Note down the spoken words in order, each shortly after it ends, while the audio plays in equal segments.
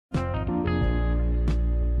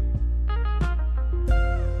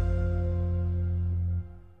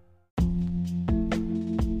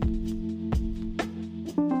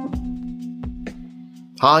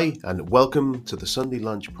Hi, and welcome to the Sunday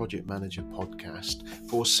Lunch Project Manager podcast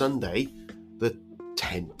for Sunday, the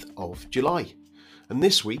 10th of July. And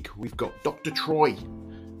this week we've got Dr. Troy,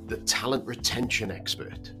 the talent retention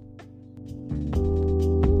expert.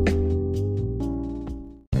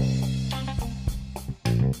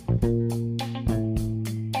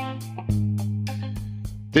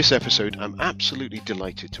 This episode, I'm absolutely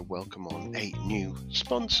delighted to welcome on a new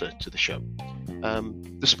sponsor to the show.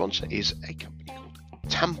 The sponsor is a company called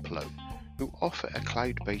Tamplo, who offer a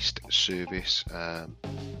cloud-based service, an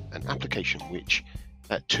application which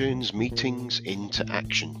turns meetings into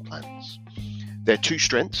action plans. Their two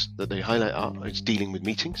strengths that they highlight are it's dealing with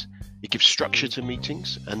meetings. It gives structure to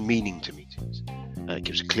meetings and meaning to meetings. It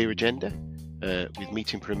gives a clear agenda with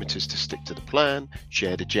meeting perimeters to stick to the plan,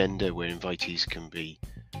 shared agenda where invitees can be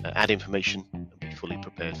add information and be fully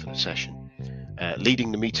prepared for the session.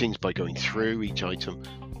 Leading the meetings by going through each item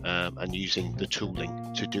and using the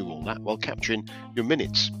tooling to do all that while capturing your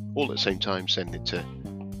minutes, all at the same time send it to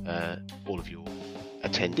all of your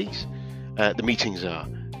attendees. The meetings are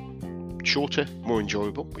shorter, more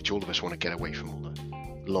enjoyable, which all of us want to get away from all the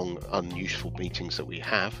long, unuseful meetings that we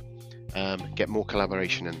have. Get more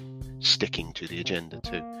collaboration and sticking to the agenda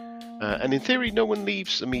too. And in theory, no one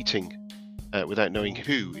leaves a meeting without knowing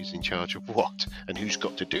who is in charge of what and who's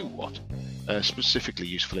got to do what. Specifically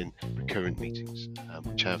useful in recurrent meetings,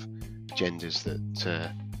 which have agendas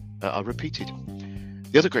that are repeated.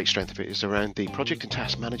 The other great strength of it is around the project and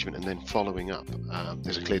task management and then following up.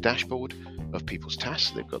 There's a clear dashboard of people's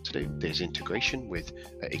tasks they've got to do. There's integration with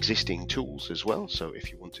existing tools as well. So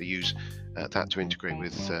if you want to use that to integrate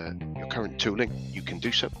with your current tooling, you can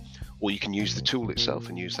do so. Or you can use the tool itself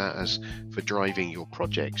and use that as for driving your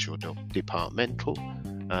projects, your departmental,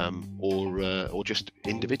 or just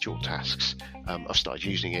individual tasks. I've started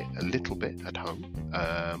using it a little bit at home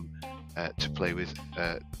to play with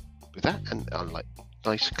that, and I like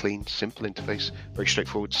nice, clean, simple interface, very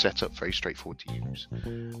straightforward setup, very straightforward to use.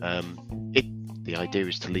 The idea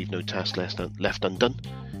is to leave no task left undone,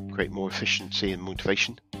 create more efficiency and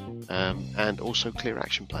motivation, and also clear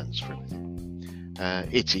action plans for everything.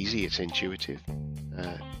 It's easy, it's intuitive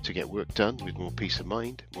to get work done with more peace of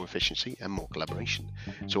mind, more efficiency and more collaboration.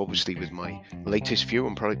 So obviously with my latest view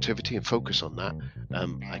on productivity and focus on that,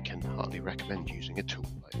 I can hardly recommend using a tool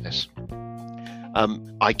like this.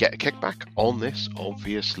 I get a kickback on this,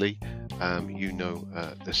 obviously. You know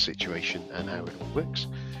the situation and how it all works.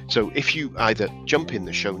 So if you either jump in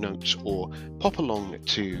the show notes or pop along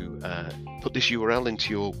to put this URL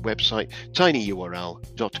into your website,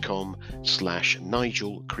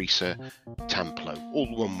 tinyurl.com/Nigel Creaser Tamplo. All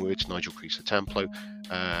one word, Nigel Creaser Tamplo,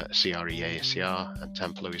 CREASER, and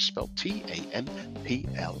Tamplo is spelled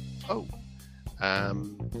TAMPLO.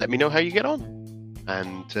 Let me know how you get on.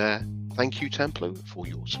 And thank you, Tamplo, for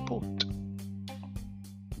your support.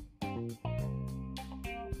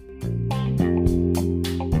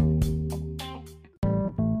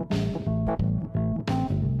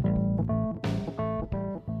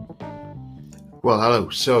 Well, hello.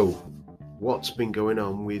 So, what's been going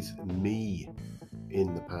on with me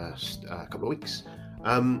in the past couple of weeks?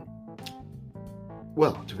 From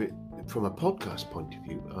a podcast point of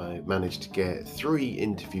view, I managed to get 3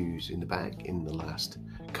 interviews in the bag in the last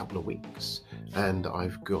couple of weeks, and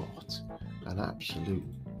I've got an absolute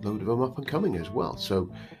load of them up and coming as well. So,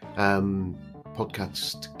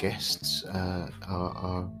 podcast guests are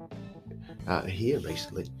here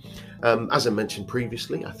basically. As I mentioned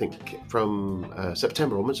previously, I think from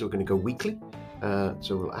September onwards we're going to go weekly.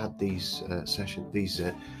 So we'll add these these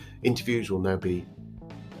interviews will now be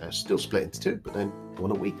still split into 2, but then 1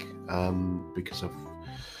 a week. Because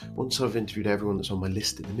once I've interviewed everyone that's on my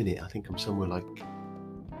list at the minute, I think I'm somewhere I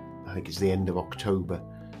think it's the end of October,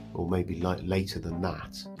 or maybe later than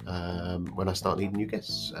that, when I start needing new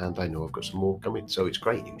guests. And I know I've got some more coming, so it's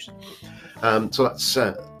great news. So that's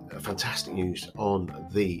fantastic news on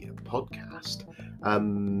the podcast.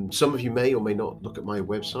 Some of you may or may not look at my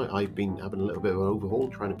website. I've been having a little bit of an overhaul,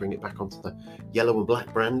 trying to bring it back onto the yellow and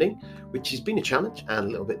black branding, which has been a challenge, and a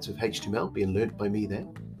little bit of HTML being learnt by me there,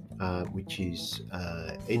 which is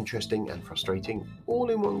interesting and frustrating all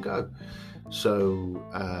in one go. So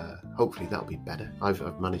hopefully that'll be better.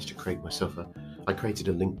 I've managed to create myself I created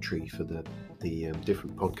a link tree for the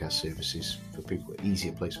different podcast services for people,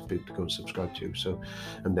 easier place for people to go and subscribe to. So,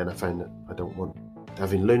 and then I found that I don't want,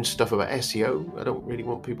 having learned stuff about SEO, I don't really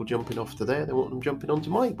want people jumping off to there. They want them jumping onto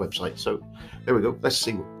my website. So there we go. Let's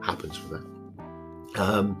see what happens with that.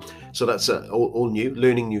 So that's all new,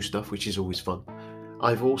 learning new stuff, which is always fun.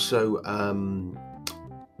 I've also,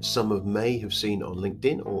 some of may have seen on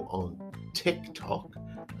LinkedIn or on TikTok,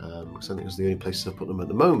 because I think it's the only place I've put them at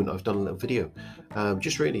the moment. I've done a little video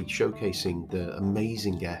just really showcasing the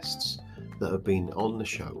amazing guests that have been on the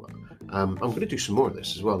show. I'm going to do some more of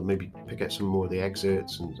this as well, maybe pick out some more of the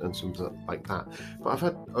excerpts and something like that. But I've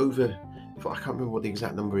had over, I can't remember what the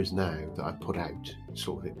exact number is now that I've put out.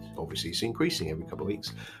 Sort of, obviously it's increasing every couple of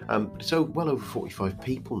weeks. But it's well over 45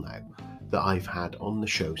 people now that I've had on the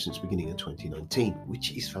show since the beginning of 2019,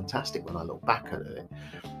 which is fantastic when I look back at it.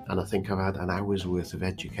 And I think I've had an hour's worth of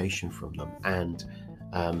education from them. And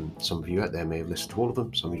some of you out there may have listened to all of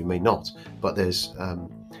them, some of you may not, but there's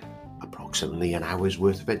approximately an hour's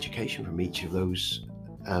worth of education from each of those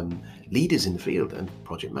leaders in the field and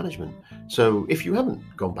project management. So if you haven't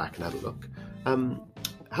gone back and had a look,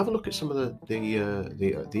 have a look at some of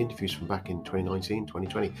the interviews from back in 2019,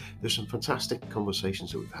 2020. There's some fantastic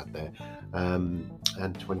conversations that we've had there, and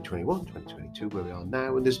 2021, 2022, where we are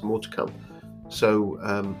now, and there's more to come. So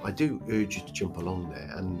I do urge you to jump along there.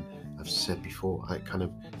 And I've said before,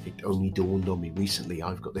 it only dawned on me recently,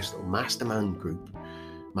 I've got this little mastermind group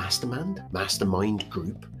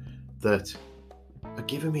that are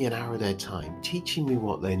giving me an hour of their time, teaching me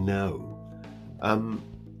what they know.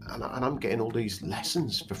 And I'm getting all these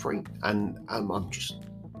lessons for free. And I'm just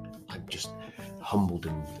humbled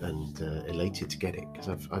and elated to get it,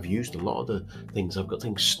 because I've used a lot of the things. I've got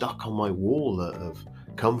things stuck on my wall that have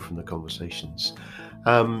come from the conversations.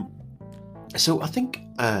 So I think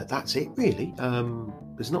that's it really.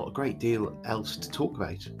 There's not a great deal else to talk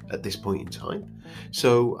about at this point in time.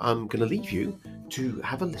 So I'm going to leave you to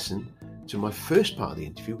have a listen to my first part of the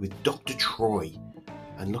interview with Dr. Troy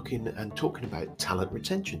and talking about talent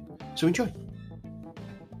retention. So enjoy.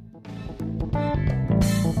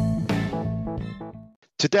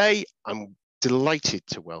 Today, I'm delighted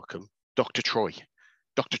to welcome Dr. Troy.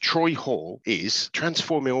 Dr. Troy Hall is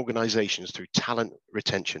transforming organizations through talent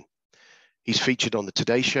retention. He's featured on the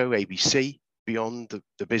Today Show, ABC, Beyond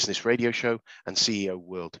the Business Radio Show, and CEO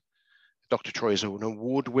World. Dr. Troy is an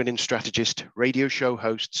award-winning strategist, radio show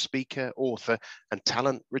host, speaker, author, and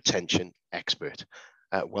talent retention expert.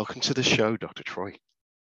 Welcome to the show, Dr. Troy.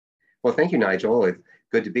 Well, thank you, Nigel. It's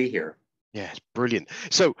good to be here. Yeah, it's brilliant.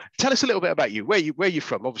 So tell us a little bit about you. Where you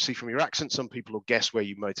from? Obviously, from your accent, some people will guess where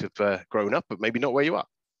you might have grown up, but maybe not where you are.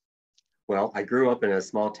 Well, I grew up in a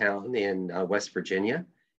small town in West Virginia.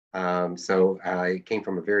 So I came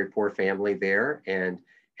from a very poor family there and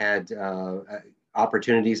had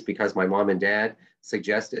opportunities because my mom and dad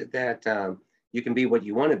suggested that you can be what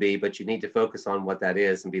you want to be, but you need to focus on what that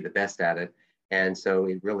is and be the best at it. And so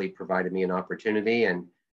it really provided me an opportunity. And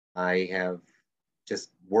I have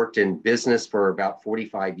just worked in business for about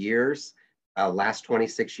 45 years, last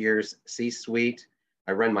 26 years C-suite.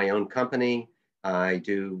 I run my own company. What I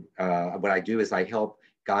do is I help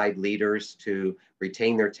guide leaders to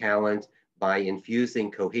retain their talent by infusing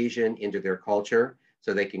cohesion into their culture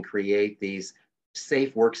so they can create these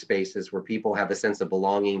safe workspaces where people have a sense of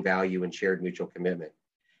belonging, value, and shared mutual commitment.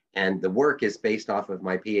 And the work is based off of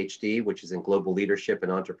my Ph.D., which is in Global Leadership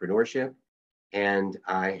and Entrepreneurship. And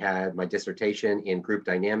I had my dissertation in group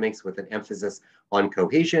dynamics with an emphasis on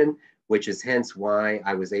cohesion, which is hence why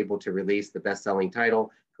I was able to release the best-selling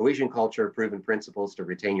title, Cohesion Culture, Proven Principles to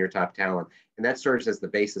Retain Your Top Talent. And that serves as the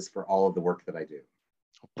basis for all of the work that I do.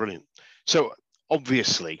 Brilliant. So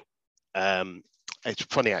obviously, it's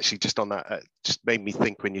funny actually, just on that, just made me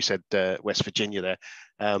think when you said West Virginia there,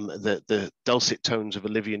 the dulcet tones of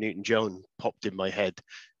Olivia Newton-John popped in my head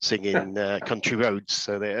singing Country Roads.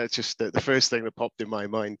 So that's just the first thing that popped in my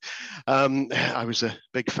mind. I was a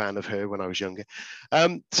big fan of her when I was younger.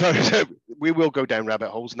 So we will go down rabbit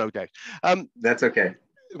holes, no doubt. That's okay.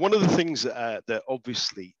 One of the things that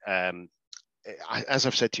obviously, as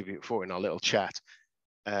I've said to you before in our little chat,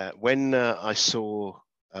 when I saw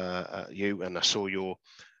you and I saw your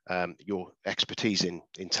expertise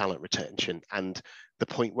in talent retention and the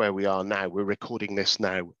point where we are now, we're recording this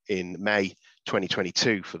now in May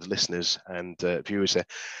 2022 for the listeners and viewers there.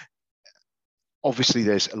 Obviously,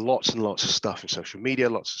 there's lots and lots of stuff in social media,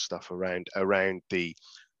 lots of stuff around the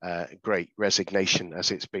great resignation,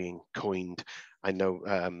 as it's being coined. I know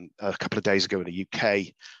a couple of days ago in the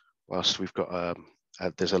UK, whilst we've got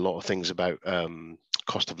there's a lot of things about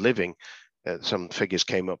cost of living. Some figures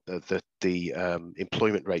came up that the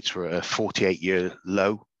employment rates were a 48-year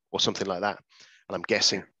low or something like that. And I'm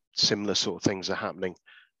guessing similar sort of things are happening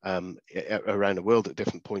around the world at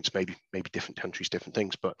different points, maybe different countries, different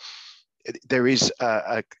things. But there is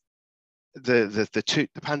the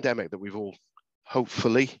pandemic that we've all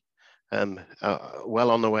hopefully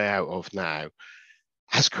well on the way out of now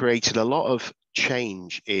has created a lot of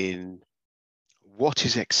change in what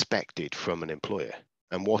is expected from an employer.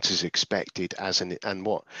 and what is expected and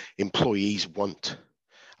what employees want.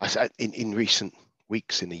 In recent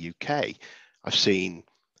weeks in the UK, I've seen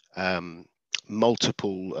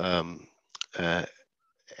multiple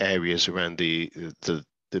areas around the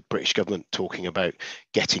British government talking about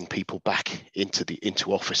getting people back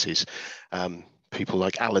into offices. People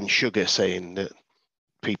like Alan Sugar saying that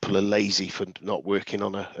people are lazy for not working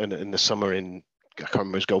in the summer in, I can't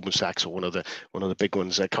remember, Goldman Sachs or one of the big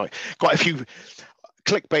ones. Quite a few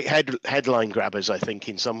clickbait headline grabbers, I think,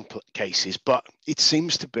 in some cases, but it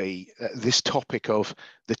seems to be this topic of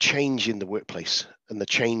the change in the workplace and the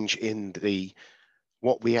change in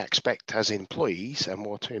what we expect as employees and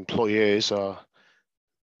what employers are.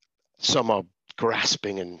 Some are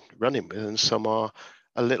grasping and running with, and some are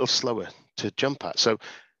a little slower to jump at. So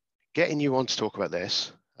getting you on to talk about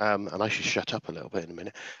this, and I should shut up a little bit in a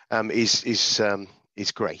minute,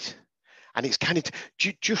 is great. And it's kind of, do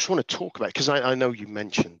you just want to talk about, because I know you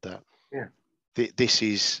mentioned that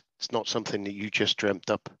it's not something that you just dreamt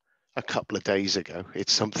up a couple of days ago.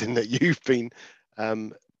 It's something that you've been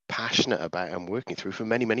passionate about and working through for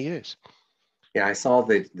many, many years. Yeah, I saw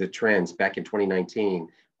the trends back in 2019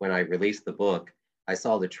 when I released the book. I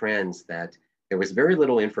saw the trends that there was very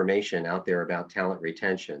little information out there about talent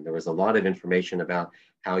retention. There was a lot of information about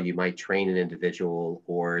how you might train an individual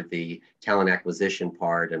or the talent acquisition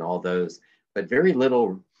part and all those, but very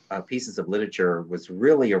little pieces of literature was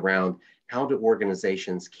really around how do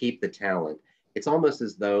organizations keep the talent. It's almost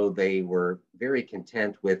as though they were very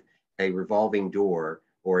content with a revolving door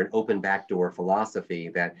or an open backdoor philosophy,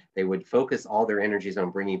 that they would focus all their energies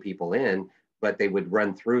on bringing people in, but they would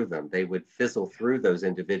run through them. They would fizzle through those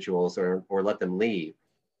individuals or let them leave.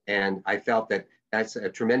 And I felt that that's a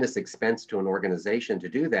tremendous expense to an organization to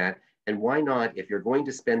do that. And why not, if you're going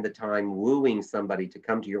to spend the time wooing somebody to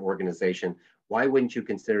come to your organization, why wouldn't you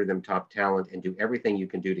consider them top talent and do everything you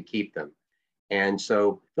can do to keep them? And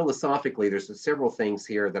so philosophically, there's several things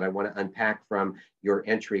here that I want to unpack from your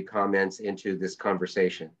entry comments into this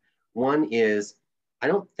conversation. One is, I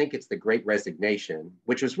don't think it's the Great Resignation,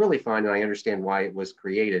 which was really fun, and I understand why it was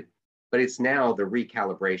created, but it's now the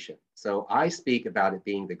recalibration. So I speak about it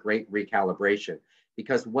being the Great Recalibration,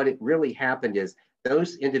 because what it really happened is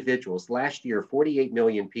those individuals, last year, 48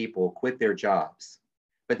 million people quit their jobs,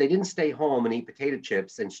 but they didn't stay home and eat potato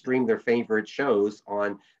chips and stream their favorite shows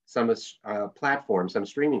on some platform, some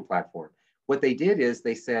streaming platform. What they did is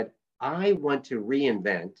they said, I want to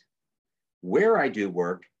reinvent where I do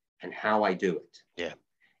work and how I do it. Yeah.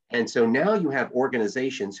 And so now you have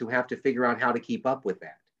organizations who have to figure out how to keep up with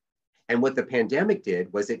that. And what the pandemic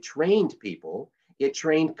did was it trained people, it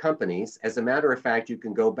trained companies. As a matter of fact, you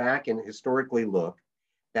can go back and historically look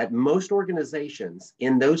that most organizations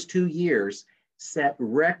in those 2 years set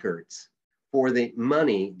records for the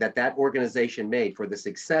money that that organization made, for the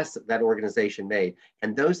success that that organization made.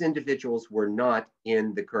 And those individuals were not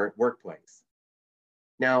in the current workplace.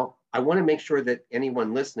 Now, I want to make sure that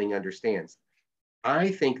anyone listening understands.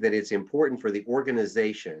 I think that it's important for the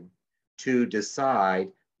organization to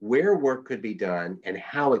decide where work could be done and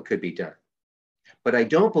how it could be done. But I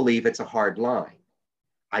don't believe it's a hard line.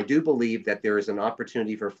 I do believe that there is an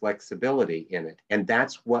opportunity for flexibility in it. And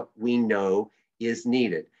that's what we know is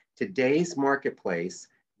needed. Today's marketplace,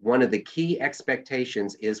 one of the key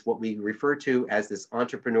expectations is what we refer to as this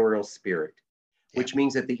entrepreneurial spirit, which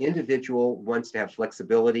means that the individual wants to have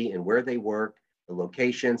flexibility in where they work, the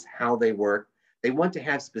locations, how they work. They want to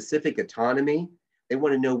have specific autonomy. They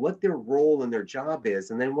want to know what their role in their job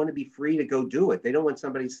is, and they want to be free to go do it. They don't want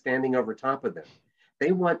somebody standing over top of them.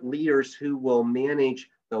 They want leaders who will manage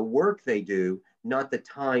the work they do, not the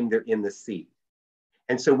time they're in the seat.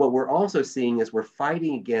 And so what we're also seeing is we're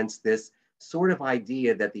fighting against this sort of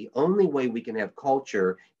idea that the only way we can have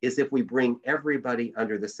culture is if we bring everybody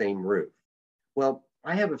under the same roof. Well,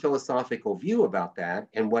 I have a philosophical view about that.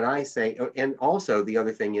 And what I say, and also the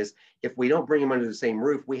other thing is, if we don't bring them under the same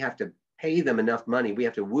roof, we have to pay them enough money. We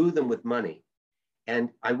have to woo them with money. And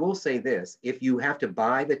I will say this, if you have to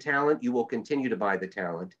buy the talent, you will continue to buy the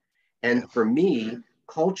talent. And for me,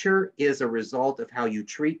 culture is a result of how you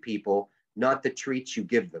treat people, not the treats you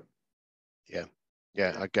give them. Yeah,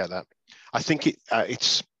 I get that. I think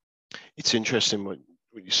it's interesting what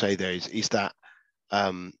you say there is that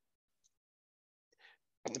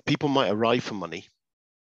people might arrive for money.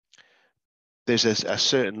 There's a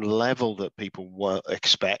certain level that people will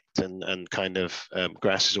expect, and kind of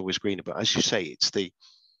grass is always greener. But as you say, it's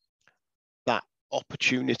that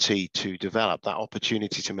opportunity to develop, that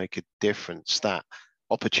opportunity to make a difference, that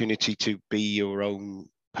opportunity to be your own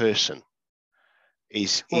person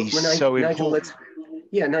is so important.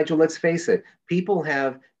 Nigel, let's face it. People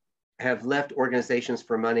have have left organizations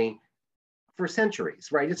for money for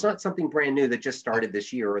centuries, right? It's not something brand new that just started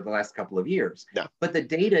this year or the last couple of years. No. But the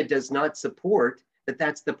data does not support that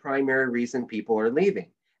that's the primary reason people are leaving.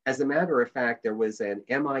 As a matter of fact, there was an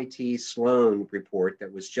MIT Sloan report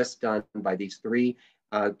that was just done by these three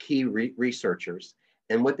key researchers.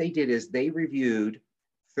 And what they did is they reviewed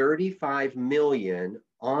 35 million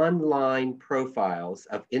online profiles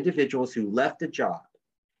of individuals who left a job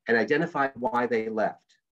and identified why they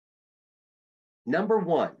left. Number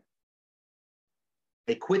one,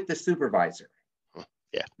 they quit the supervisor.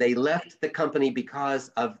 Yeah. They left the company because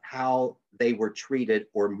of how they were treated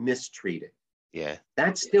or mistreated. Yeah.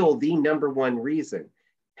 That's still the number one reason.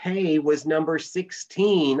 Pay was number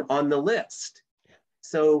 16 on the list. Yeah.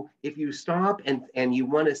 So if you stop and you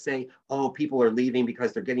want to say, oh, people are leaving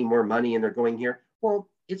because they're getting more money and they're going here, well,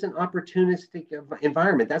 it's an opportunistic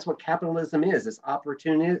environment. That's what capitalism is. It's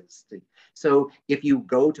opportunistic. So if you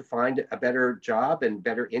go to find a better job and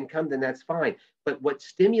better income, then that's fine. But what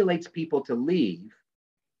stimulates people to leave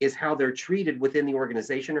is how they're treated within the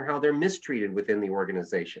organization or how they're mistreated within the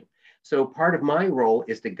organization. So part of my role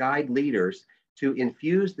is to guide leaders to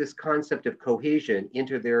infuse this concept of cohesion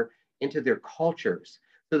into their cultures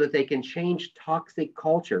so that they can change toxic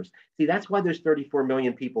cultures. See, that's why there's 34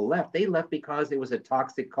 million people left. They left because it was a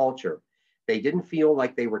toxic culture. They didn't feel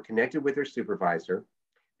like they were connected with their supervisor.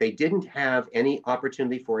 They didn't have any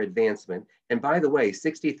opportunity for advancement. And by the way,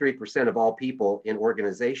 63% of all people in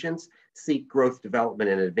organizations seek growth, development,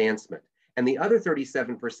 and advancement. And the other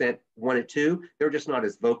 37% wanted to, they're just not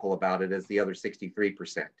as vocal about it as the other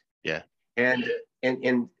 63%. Yeah.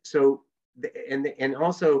 And so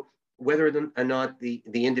also whether or not the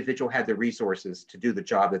individual had the resources to do the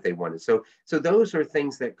job that they wanted. So those are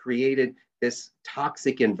things that created this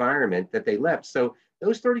toxic environment that they left. So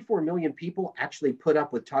those 34 million people actually put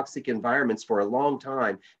up with toxic environments for a long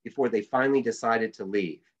time before they finally decided to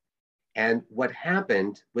leave. And what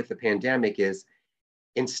happened with the pandemic is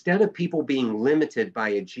instead of people being limited by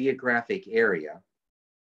a geographic area,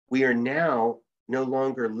 we are now no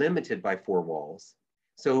longer limited by four walls.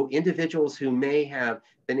 So individuals who may have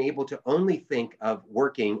been able to only think of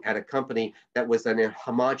working at a company that was in a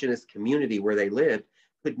homogenous community where they lived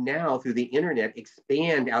could now, through the internet,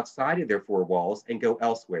 expand outside of their four walls and go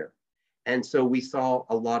elsewhere. And so we saw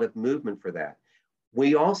a lot of movement for that.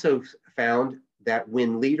 We also found that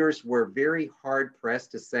when leaders were very hard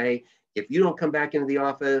pressed to say, if you don't come back into the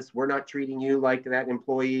office, we're not treating you like that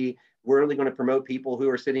employee, we're only going to promote people who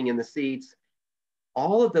are sitting in the seats.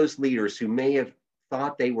 All of those leaders who may have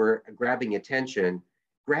thought they were grabbing attention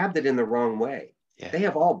grabbed it in the wrong way. Yeah. They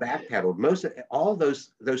have all backpedaled. All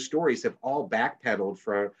those stories have all backpedaled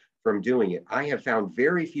from doing it. I have found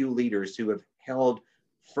very few leaders who have held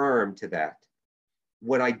firm to that.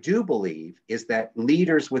 What I do believe is that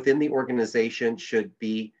leaders within the organization should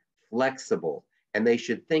be flexible, and they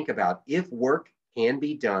should think about if work can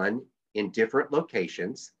be done in different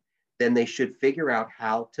locations, then they should figure out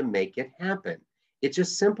how to make it happen. It's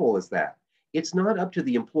just simple as that. It's not up to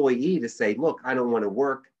the employee to say, look, I don't want to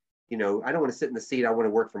work, I don't want to sit in the seat, I want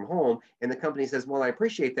to work from home. And the company says, well, I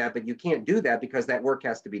appreciate that, but you can't do that because that work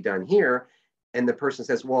has to be done here. And the person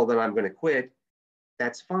says, well, then I'm going to quit.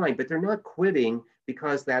 That's fine, but they're not quitting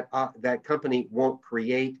because that company won't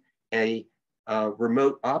create a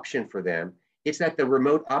remote option for them. It's that the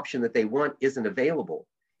remote option that they want isn't available.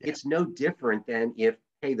 Yeah. It's no different than if,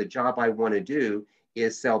 hey, the job I want to do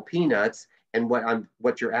is sell peanuts, and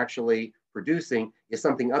what you're actually producing is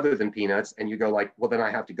something other than peanuts, and you go like, well, then I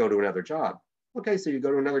have to go to another job. Okay, so you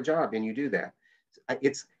go to another job and you do that.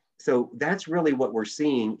 So that's really what we're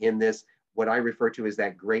seeing in this, what I refer to as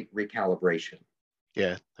that great recalibration.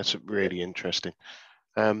 Yeah, that's really interesting.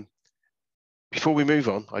 Before we move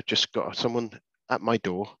on, I just got someone at my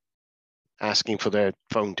door asking for their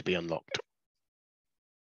phone to be unlocked,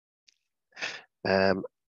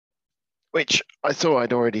 which I thought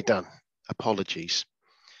I'd already done. Apologies.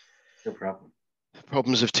 No problem.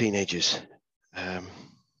 Problems of teenagers. And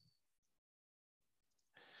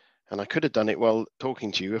I could have done it while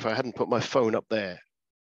talking to you if I hadn't put my phone up there,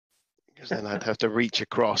 because then I'd have to reach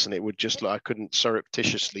across and it would just, I couldn't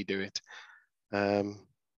surreptitiously do it.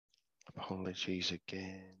 Apologies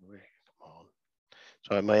again. Come on.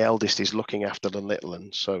 So my eldest is looking after the little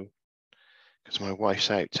one, so because my wife's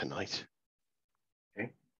out tonight.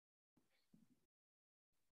 Okay.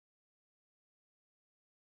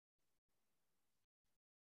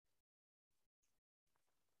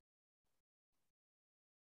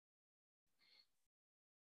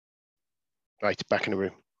 Right, back in the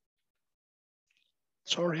room.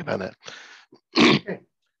 Sorry about that. Okay.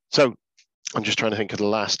 So I'm just trying to think of the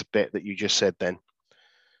last bit that you just said then.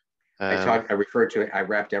 I referred to it, I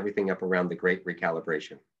wrapped everything up around the great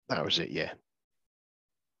recalibration. That was it, yeah.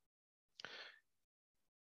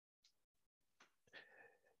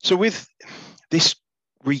 So with this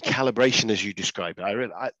recalibration, as you describe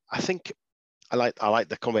it, I think I like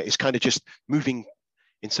the comment. It's kind of just moving,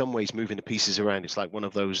 in some ways, moving the pieces around. It's like one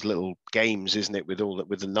of those little games, isn't it? With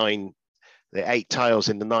the 8 tiles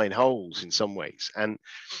in the 9 holes, in some ways. And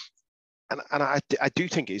I do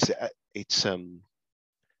think it's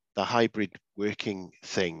the hybrid working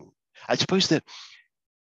thing. I suppose that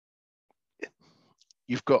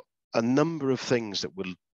you've got a number of things that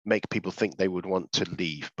will make people think they would want to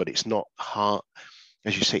leave, but it's not hard,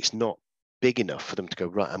 as you say, it's not big enough for them to go,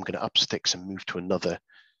 right, I'm going to up sticks and move to another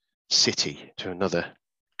city, to another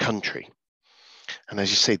country. And as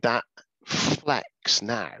you say, that flex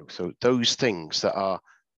now, so those things that are,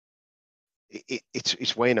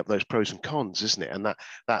 it's weighing up those pros and cons, isn't it? And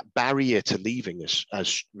that barrier to leaving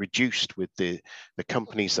has reduced with the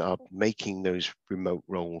companies that are making those remote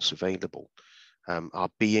roles available, are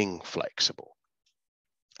being flexible.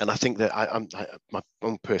 And I think that my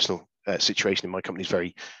own personal situation in my company is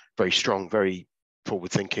very, very strong, very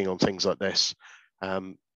forward thinking on things like this.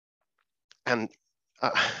 And I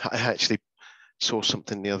actually saw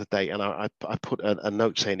something the other day, and I put a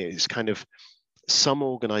note saying it's kind of some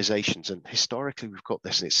organizations, and historically we've got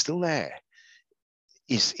this, and it's still there,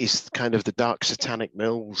 is kind of the dark satanic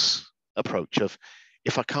Mills approach of,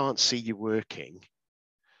 if I can't see you working,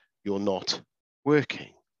 you're not working.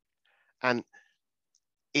 And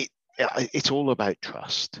it's all about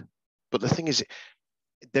trust. But the thing is,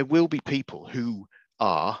 there will be people who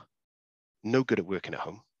are no good at working at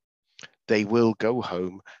home. They will go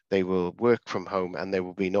home, they will work from home, and they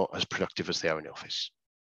will be not as productive as they are in the office.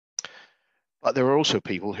 But there are also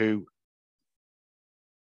people who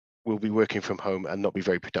will be working from home and not be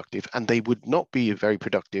very productive, and they would not be very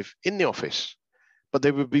productive in the office, but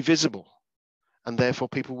they would be visible. And therefore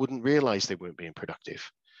people wouldn't realize they weren't being productive.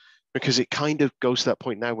 Because it kind of goes to that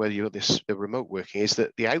point now where the remote working is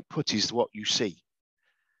that the output is what you see.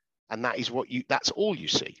 And that's all you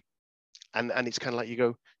see. And it's kind of like you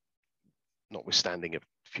go, notwithstanding a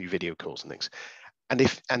few video calls and things.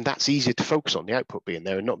 And that's easier to focus on, the output being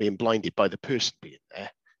there and not being blinded by the person being there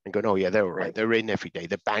and going, oh yeah, they're all right. They're in every day.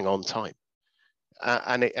 They're bang on time.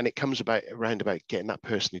 And it comes around about getting that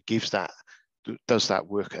person who does that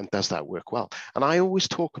work and does that work well. And I always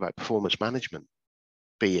talk about performance management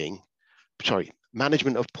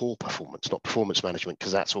management of poor performance, not performance management,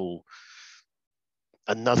 because that's all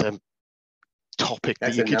another topic.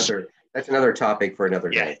 That's another topic for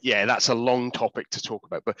another day. Yeah, that's a long topic to talk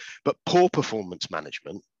about. But poor performance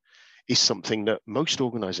management is something that most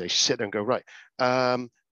organizations sit there and go, right,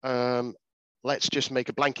 let's just make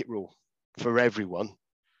a blanket rule for everyone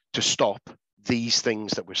to stop these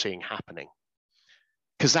things that we're seeing happening.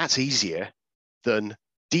 Because that's easier than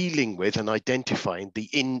dealing with and identifying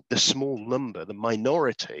the small number, the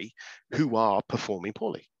minority who are performing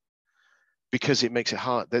poorly. Because it makes it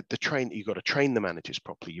hard. You've got to train the managers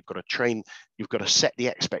properly. You've got to set the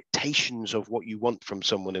expectations of what you want from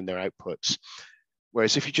someone in their outputs.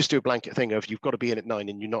 Whereas if you just do a blanket thing of you've got to be in at 9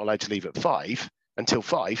 and you're not allowed to leave at 5 until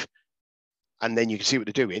 5, and then you can see what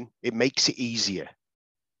they're doing, it makes it easier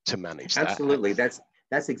to manage. Absolutely. That's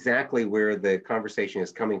exactly where the conversation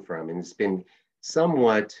is coming from. And it's been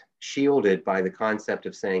somewhat shielded by the concept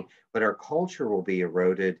of saying, but our culture will be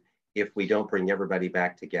eroded if we don't bring everybody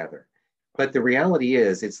back together. But the reality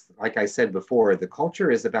is, it's like I said before, the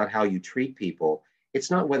culture is about how you treat people. It's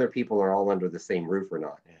not whether people are all under the same roof or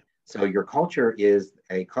not. Yeah. So your culture is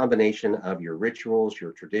a combination of your rituals,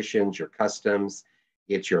 your traditions, your customs,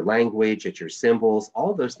 it's your language, it's your symbols.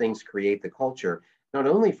 All those things create the culture, not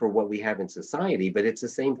only for what we have in society, but it's the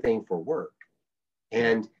same thing for work.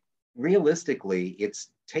 And realistically,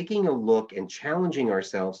 it's taking a look and challenging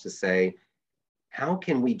ourselves to say, how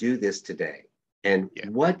can we do this today? And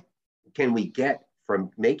what can we get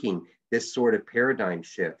from making this sort of paradigm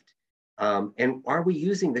shift? And are we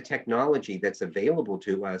using the technology that's available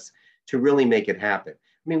to us to really make it happen?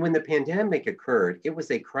 I mean, when the pandemic occurred, it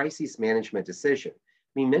was a crisis management decision.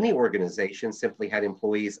 I mean, many organizations simply had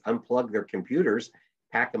employees unplug their computers,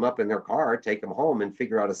 pack them up in their car, take them home, and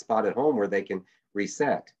figure out a spot at home where they can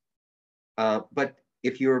reset. But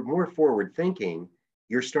if you're more forward thinking,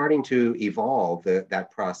 you're starting to evolve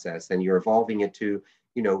that process, and you're evolving it to,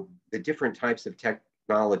 the different types of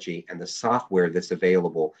technology and the software that's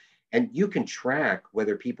available. And you can track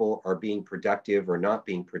whether people are being productive or not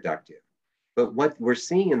being productive. But what we're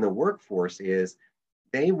seeing in the workforce is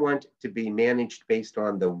they want to be managed based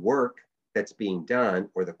on the work that's being done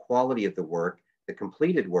or the quality of the work, the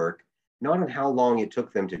completed work, not on how long it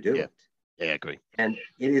took them to do Yeah. it. Yeah, I agree. And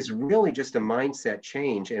it is really just a mindset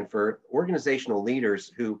change. And for organizational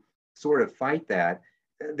leaders who sort of fight that,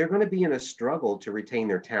 they're going to be in a struggle to retain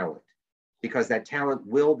their talent, because that talent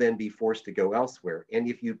will then be forced to go elsewhere. And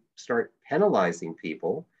if you start penalizing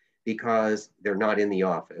people because they're not in the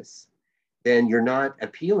office, then you're not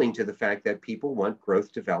appealing to the fact that people want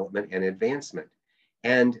growth, development, and advancement.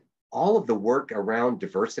 And all of the work around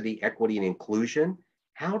diversity, equity, and inclusion,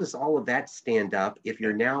 how does all of that stand up if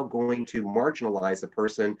you're now going to marginalize a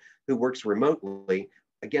person who works remotely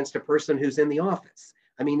against a person who's in the office?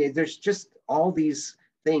 I mean, there's just all these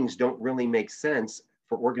things don't really make sense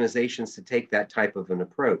for organizations to take that type of an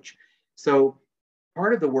approach. So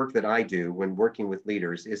part of the work that I do when working with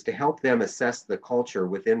leaders is to help them assess the culture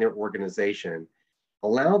within their organization,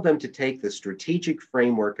 allow them to take the strategic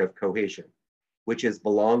framework of cohesion, which is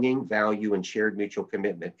belonging, value, and shared mutual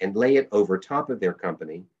commitment, and lay it over top of their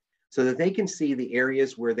company so that they can see the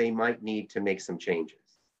areas where they might need to make some changes.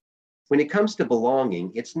 When it comes to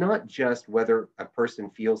belonging, it's not just whether a person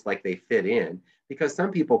feels like they fit in, because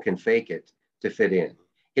some people can fake it to fit in.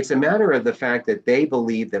 It's a matter of the fact that they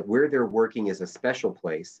believe that where they're working is a special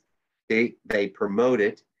place. They promote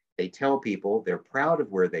it, they tell people they're proud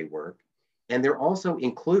of where they work, and they're also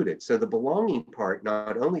included. So the belonging part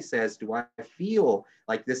not only says, do I feel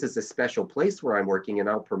like this is a special place where I'm working, and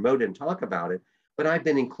I'll promote and talk about it, but I've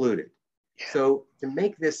been included. Yeah. So to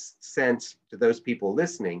make this sense to those people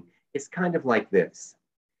listening, it's kind of like this.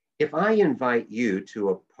 If I invite you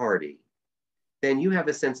to a party, then you have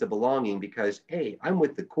a sense of belonging because, hey, I'm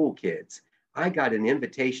with the cool kids. I got an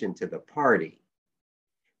invitation to the party.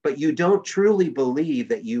 But you don't truly believe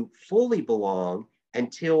that you fully belong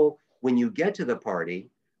until when you get to the party,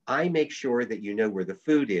 I make sure that you know where the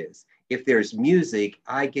food is. If there's music,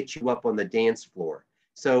 I get you up on the dance floor.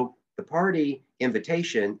 So the party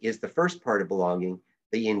invitation is the first part of belonging.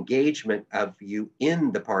 The engagement of you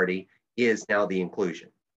in the party is now the inclusion.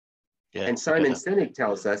 Yeah, and Simon Sinek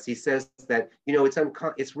tells us, he says that,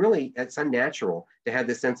 it's unnatural to have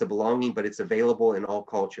this sense of belonging, but it's available in all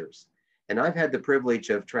cultures. And I've had the privilege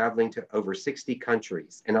of traveling to over 60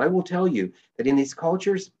 countries. And I will tell you that in these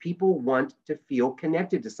cultures, people want to feel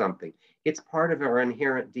connected to something. It's part of our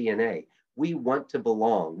inherent DNA. We want to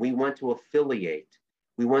belong. We want to affiliate.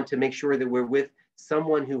 We want to make sure that we're with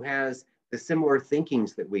someone who has the similar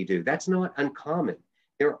thinkings that we do. That's not uncommon.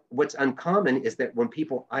 What's uncommon is that when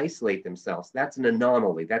people isolate themselves, that's an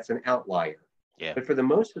anomaly, that's an outlier. Yeah. But for the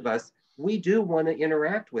most of us, we do want to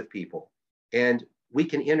interact with people. And we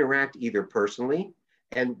can interact either personally,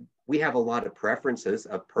 and we have a lot of preferences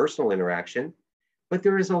of personal interaction, but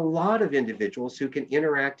there is a lot of individuals who can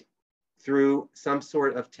interact through some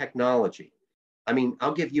sort of technology. I mean,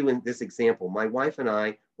 I'll give you this example. My wife and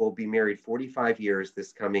I will be married 45 years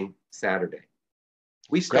this coming Saturday.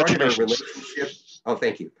 We started our relationship. Oh,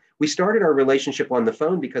 thank you. We started our relationship on the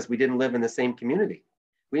phone because we didn't live in the same community.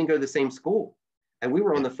 We didn't go to the same school. And we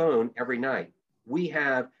were on the phone every night. We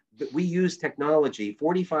used technology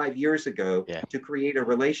 45 years ago to create a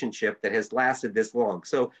relationship that has lasted this long.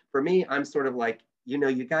 So for me, I'm sort of like, you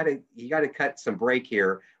gotta cut some break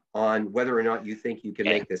here on whether or not you think you can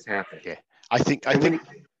make this happen. Yeah. I think I was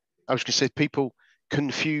going to say people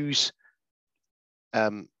confuse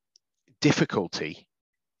difficulty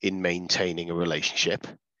in maintaining a relationship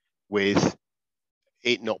with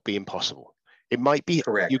it not being possible. It might be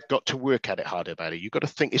correct. You've got to work at it harder about it. You've got to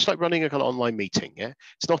think. It's like running an online meeting. Yeah,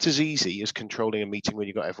 it's not as easy as controlling a meeting when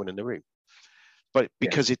you've got everyone in the room. But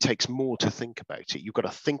because it takes more to think about it, you've got to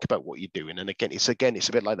think about what you're doing. And it's a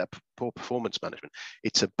bit like that poor performance management.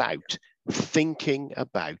 It's about thinking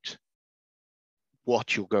about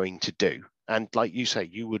what you're going to do. And like you say,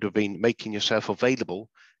 you would have been making yourself available,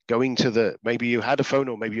 going to maybe you had a phone,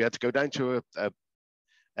 or maybe you had to go down to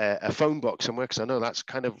a phone box somewhere, because I know that's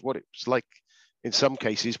kind of what it's like in some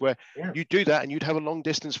cases, where you do that and you'd have a long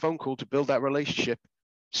distance phone call to build that relationship,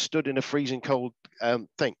 stood in a freezing cold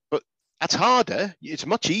thing. But that's harder. It's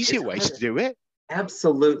much easier ways to do it.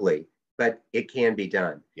 Absolutely, but it can be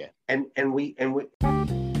done. Yeah. And we.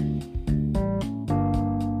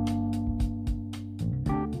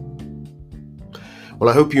 Well,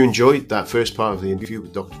 I hope you enjoyed that first part of the interview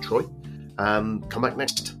with Dr. Troy. Come back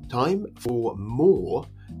next time for more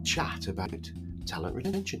chat about talent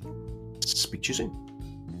retention. Speak to you soon.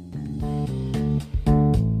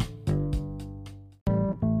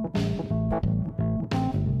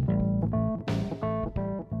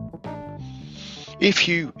 If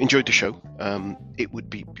you enjoyed the show, it would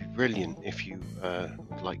be brilliant if you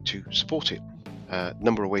would like to support it.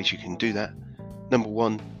 Number of ways you can do that. Number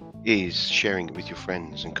one is sharing it with your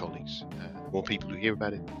friends and colleagues. More people who hear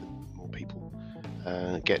about it, the more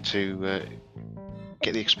get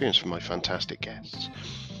the experience from my fantastic guests.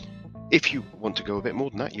 If you want to go a bit more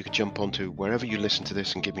than that, you could jump onto wherever you listen to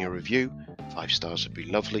this and give me a review. 5 stars would be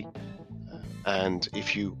lovely. And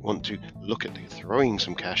if you want to look at throwing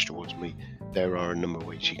some cash towards me, there are a number of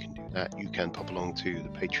ways you can do that. You can pop along to the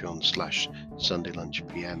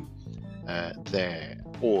Patreon/SundayLunchPM there,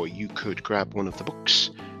 or you could grab one of the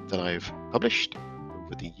books that I've published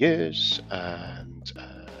over the years and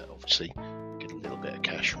obviously get a little bit of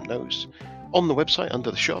cash from those. On the website,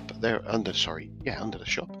 under the shop, under the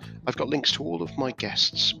shop, I've got links to all of my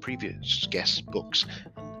previous guests' books,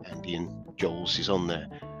 and Andy and Joel's is on there.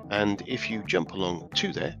 And if you jump along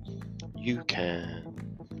to there, you can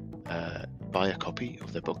buy a copy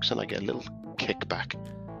of their books, and I get a little kickback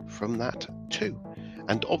from that too.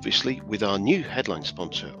 And obviously, with our new headline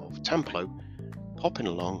sponsor of Tamplo, popping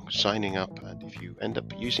along, signing up, and if you end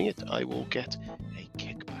up using it, I will get a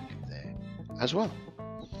kickback there as well.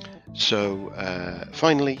 So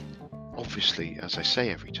finally, obviously, as I say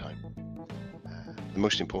every time, the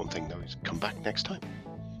most important thing though is come back next time.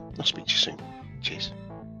 I'll speak to you soon. Cheers.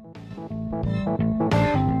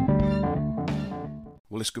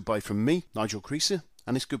 Well, it's goodbye from me, Nigel Creaser,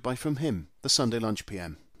 and it's goodbye from him, the Sunday Lunch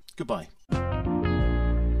PM. Goodbye.